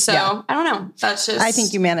 And so I don't know. That's just, I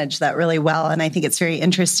think you manage that really well. And I think it's very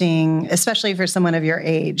interesting, especially for someone of your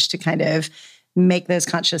age, to kind of make those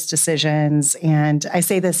conscious decisions. And I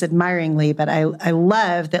say this admiringly, but I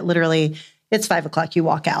love that literally it's 5 o'clock, you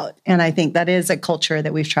walk out. And I think that is a culture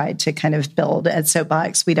that we've tried to kind of build at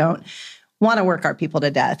Soapbox. We don't want to work our people to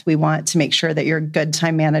death. We want to make sure that you're good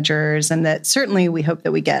time managers, and that certainly we hope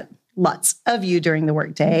that we get lots of you during the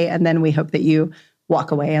workday. And then we hope that you walk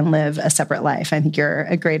away and live a separate life. I think you're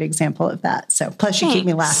a great example of that. So plus you keep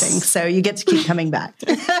me laughing. So you get to keep coming back.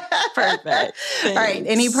 Perfect. Thanks. All right.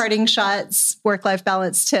 Any parting shots, work-life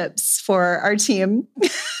balance tips for our team?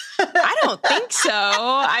 I don't think so.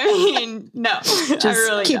 I mean, no. Just I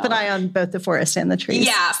really keep don't. an eye on both the forest and the trees.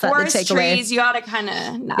 Yeah, forest, trees, you got to kind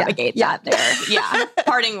of navigate that there. Yeah,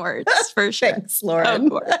 parting words for sure. Thanks, Lauren. Of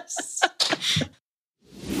course.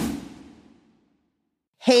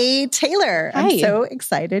 Hey, Taylor. Hi. I'm so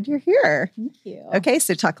excited you're here. Thank you. Okay,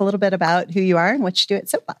 so talk a little bit about who you are and what you do at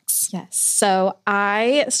Soapbox. Yes. So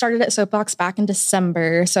I started at Soapbox back in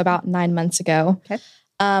December, so about 9 months ago. Okay.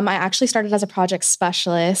 I actually started as a project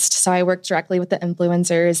specialist. So I worked directly with the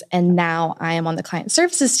influencers, and now I am on the client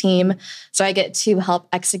services team. So I get to help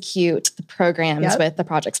execute the programs with the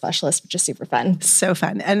project specialist, which is super fun. So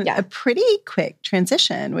fun. And a pretty quick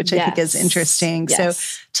transition, which I think is interesting. Yes.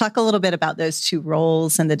 So talk a little bit about those two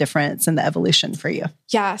roles and the difference and the evolution for you.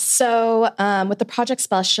 Yeah. So with the project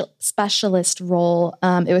specialist role,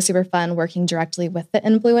 it was super fun working directly with the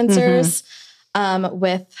influencers.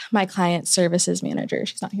 With my client services manager.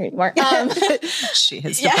 She's not here anymore. She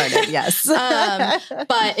has departed, yes.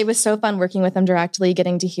 But it was so fun working with them directly,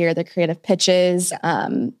 getting to hear the creative pitches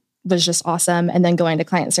was just awesome. And then going to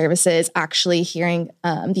client services, actually hearing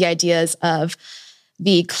the ideas of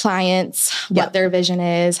the clients, what their vision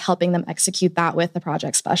is, helping them execute that with the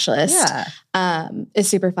project specialist is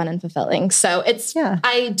super fun and fulfilling. So it's,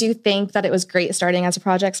 I do think that it was great starting as a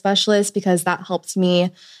project specialist, because that helped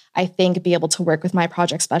me, I think, be able to work with my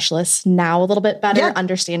project specialists now a little bit better,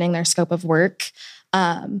 understanding their scope of work.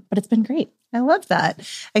 But it's been great. I love that.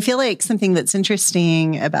 I feel like something that's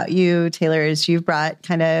interesting about you, Taylor, is you've brought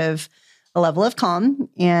kind of a level of calm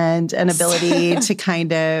and an ability to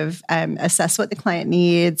kind of assess what the client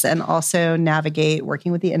needs, and also navigate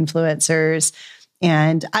working with the influencers.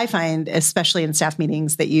 And I find, especially in staff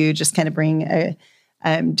meetings, that you just kind of bring a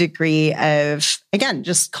degree of, again,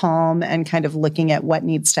 just calm and kind of looking at what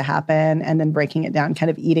needs to happen and then breaking it down, kind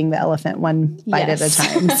of eating the elephant one bite at a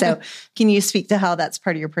time. So can you speak to how that's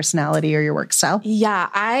part of your personality or your work style? Yeah,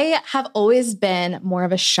 I have always been more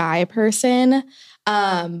of a shy person.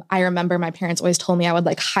 I remember my parents always told me I would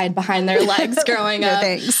like hide behind their legs growing up.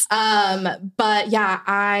 Thanks. But yeah,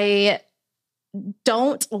 I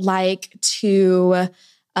don't like to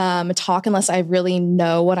talk unless I really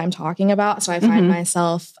know what I'm talking about. So I find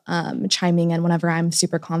myself chiming in whenever I'm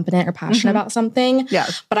super confident or passionate about something. Yeah.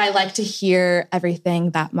 But I like to hear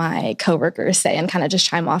everything that my coworkers say and kind of just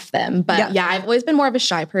chime off them. But yeah, I've always been more of a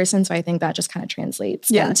shy person. So I think that just kind of translates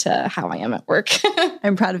into how I am at work.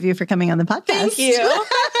 I'm proud of you for coming on the podcast. Thank you.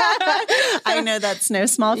 I know that's no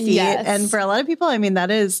small feat. Yes. And for a lot of people, I mean,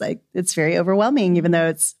 that is like, it's very overwhelming, even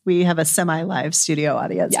though we have a semi-live studio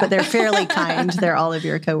audience, but they're fairly kind. They're all of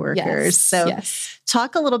your coworkers. So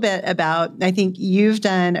talk a little bit about, I think you've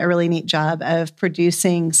done a really neat job of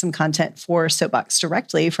producing some content for Soapbox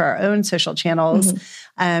directly for our own social channels,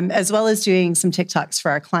 as well as doing some TikToks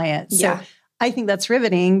for our clients. So I think that's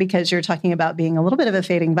riveting because you're talking about being a little bit of a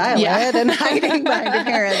fading violet and hiding behind your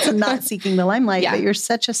parents and not seeking the limelight, but you're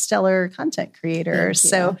such a stellar content creator.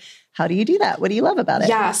 So how do you do that? What do you love about it?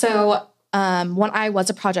 Yeah. So when I was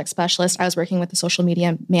a project specialist, I was working with the social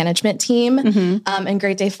media management team and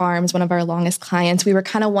Great Day Farms, one of our longest clients. We were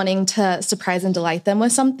kind of wanting to surprise and delight them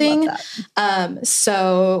with something.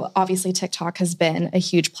 So obviously TikTok has been a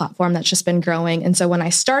huge platform that's just been growing. And so when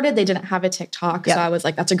I started, they didn't have a TikTok. So I was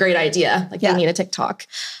like, that's a great idea. Like they need a TikTok,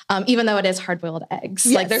 even though it is hard-boiled eggs.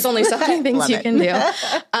 Like there's only so many things you can do.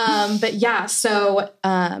 But yeah, so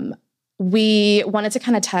we wanted to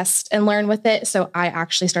kind of test and learn with it. So I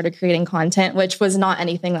actually started creating content, which was not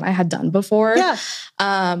anything that I had done before,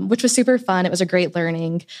 which was super fun. It was a great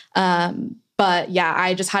learning. But yeah,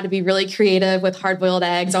 I just had to be really creative with hard-boiled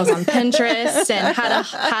eggs. I was on Pinterest and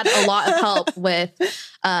had a lot of help with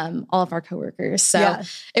all of our coworkers. So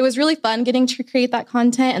it was really fun getting to create that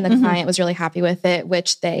content, and the client was really happy with it,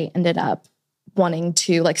 which they ended up wanting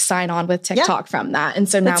to like sign on with TikTok from that. And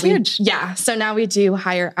so now so now we do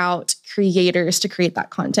hire out creators to create that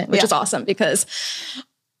content, which is awesome because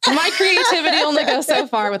my creativity only goes so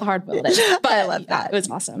far with hard-boiled eggs. But I love that. It was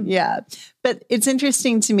awesome. Yeah. But it's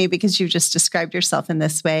interesting to me because you've just described yourself in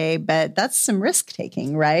this way, but that's some risk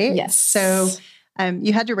taking, right? Yes. So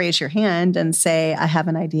you had to raise your hand and say, I have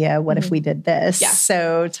an idea. What if we did this? Yeah.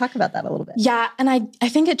 So talk about that a little bit. Yeah. And I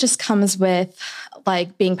think it just comes with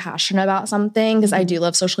like being passionate about something because I do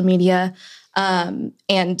love social media.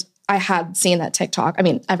 And I had seen that TikTok. I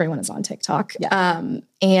mean, everyone is on TikTok. And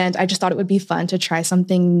I just thought it would be fun to try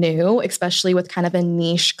something new, especially with kind of a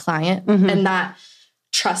niche client and that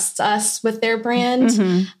trusts us with their brand.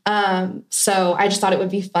 So I just thought it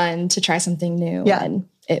would be fun to try something new. And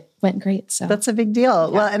it went great. So that's a big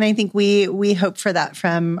deal. Well, and I think we hope for that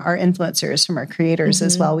from our influencers, from our creators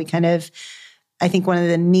as well. We kind of, I think one of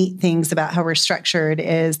the neat things about how we're structured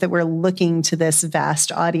is that we're looking to this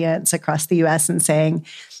vast audience across the US and saying,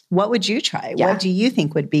 what would you try? What do you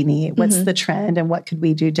think would be neat? What's the trend and what could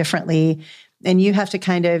we do differently? And you have to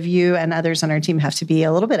kind of, you and others on our team have to be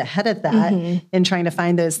a little bit ahead of that in trying to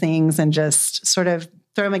find those things and just sort of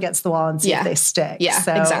throw them against the wall and see if they stick. Yeah,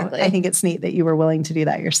 so exactly. I think it's neat that you were willing to do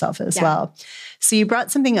that yourself as well. So you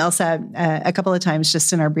brought something else up a couple of times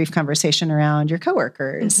just in our brief conversation around your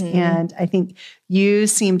coworkers. And I think you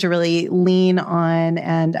seem to really lean on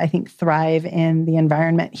and I think thrive in the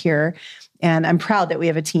environment here. And I'm proud that we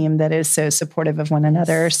have a team that is so supportive of one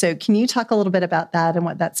another. So can you talk a little bit about that and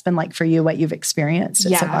what that's been like for you, what you've experienced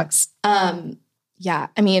at Soapbox? I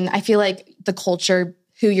mean, I feel like the culture,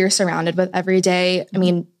 who you're surrounded with every day, I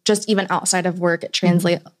mean, just even outside of work, it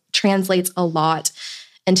translates a lot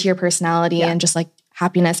into your personality and just like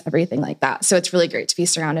happiness, everything like that. So it's really great to be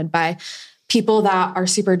surrounded by people that are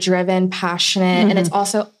super driven, passionate, and it's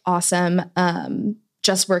also awesome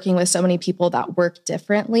just working with so many people that work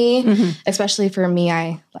differently, especially for me.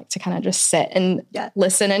 I like to kind of just sit and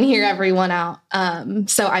listen and hear everyone out.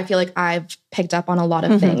 So I feel like I've picked up on a lot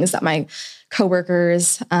of things that my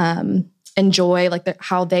coworkers enjoy, like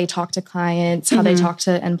how they talk to clients, how they talk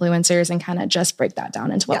to influencers, and kind of just break that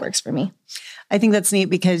down into what works for me. I think that's neat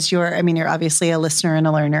because you're obviously a listener and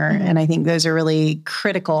a learner. And I think those are really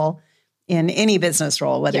critical in any business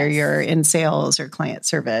role, whether you're in sales or client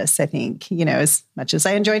service. I think, as much as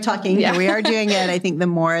I enjoy talking, here we are doing it. I think the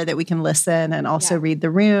more that we can listen and also read the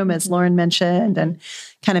room, as Lauren mentioned, and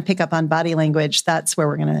kind of pick up on body language, that's where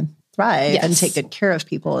we're going to thrive and take good care of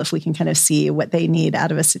people if we can kind of see what they need out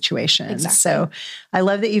of a situation. So I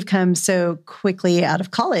love that you've come so quickly out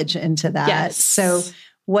of college into that. So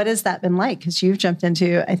what has that been like? Because you've jumped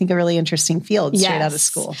into, I think, a really interesting field straight out of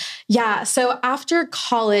school. Yeah. So after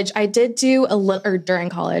college, I did do during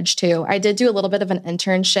college too, I did do a little bit of an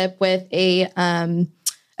internship with a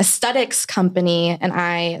aesthetics company, and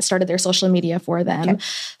I started their social media for them.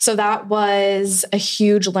 So that was a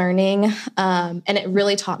huge learning. And it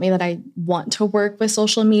really taught me that I want to work with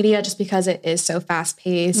social media just because it is so fast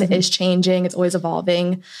paced. It is changing. It's always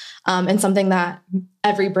evolving. And something that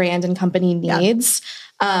every brand and company needs.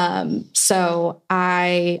 So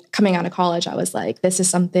coming out of college, I was like, this is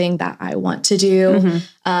something that I want to do.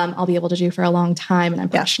 I'll be able to do for a long time and I'm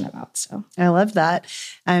passionate about. So I love that.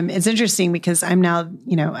 It's interesting because I'm now,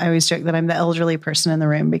 I always joke that I'm the elderly person in the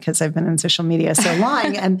room because I've been in social media so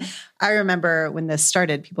long. And I remember when this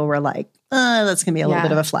started, people were like, that's going to be a little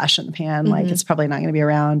bit of a flash in the pan. Like it's probably not going to be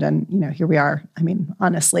around. And, here we are. I mean,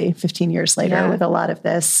 honestly, 15 years later with a lot of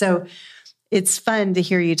this. So it's fun to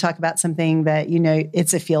hear you talk about something that,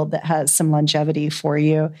 it's a field that has some longevity for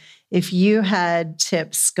you. If you had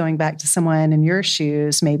tips going back to someone in your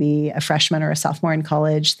shoes, maybe a freshman or a sophomore in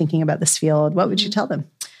college thinking about this field, what would you tell them?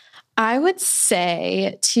 I would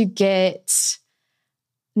say to get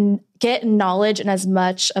knowledge in as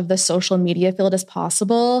much of the social media field as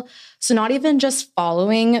possible. So not even just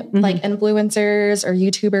following like influencers or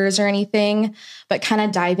YouTubers or anything, but kind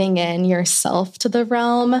of diving in yourself to the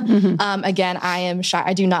realm. Again, I am shy.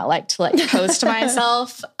 I do not like to post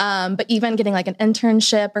myself, but even getting like an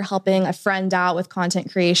internship or helping a friend out with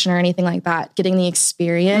content creation or anything like that, getting the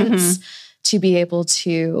experience to be able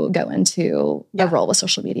to go into a role with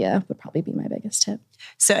social media would probably be my biggest tip.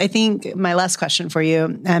 So I think my last question for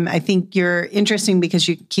you, I think you're interesting because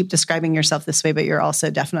you keep describing yourself this way, but you're also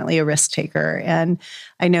definitely a risk taker. And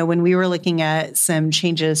I know when we were looking at some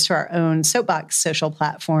changes to our own Soapbox social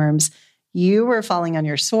platforms, you were falling on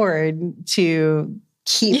your sword to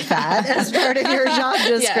keep that as part of your job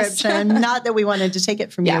description. Not that we wanted to take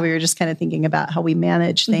it from you. We were just kind of thinking about how we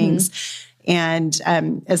manage things. And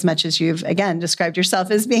as much as you've, again, described yourself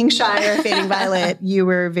as being shy or fading violet, you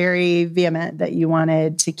were very vehement that you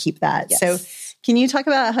wanted to keep that. So can you talk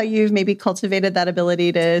about how you've maybe cultivated that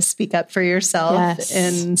ability to speak up for yourself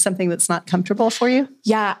in something that's not comfortable for you?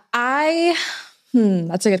 Yeah,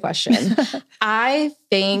 that's a good question. I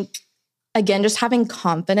think, again, just having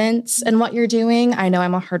confidence in what you're doing. I know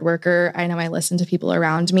I'm a hard worker. I know I listen to people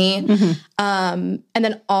around me. And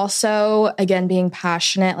then also, again, being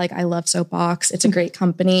passionate. Like, I love Soapbox. It's a great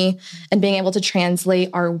company. And being able to translate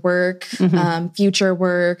our work, future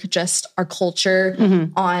work, just our culture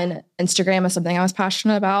on Instagram is something I was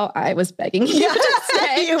passionate about. I was begging you to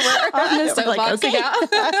say You were on the Soapbox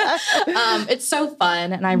account. It's so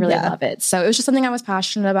fun and I really love it. So it was just something I was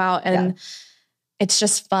passionate about. And it's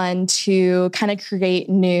just fun to kind of create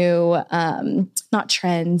new, not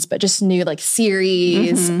trends, but just new like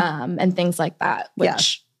series and things like that,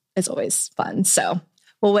 which is always fun. So,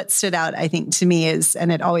 well, what stood out, I think, to me is,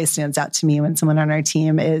 and it always stands out to me when someone on our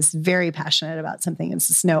team is very passionate about something and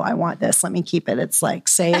says, no, I want this, let me keep it. It's like,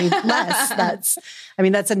 say less. That's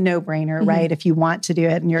a no-brainer, right? If you want to do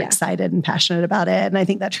it and you're excited and passionate about it. And I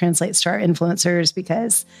think that translates to our influencers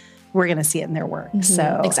because we're going to see it in their work. So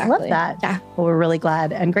I love that. Yeah. Well, we're really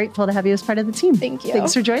glad and grateful to have you as part of the team. Thank you.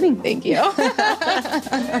 Thanks for joining. Thank you.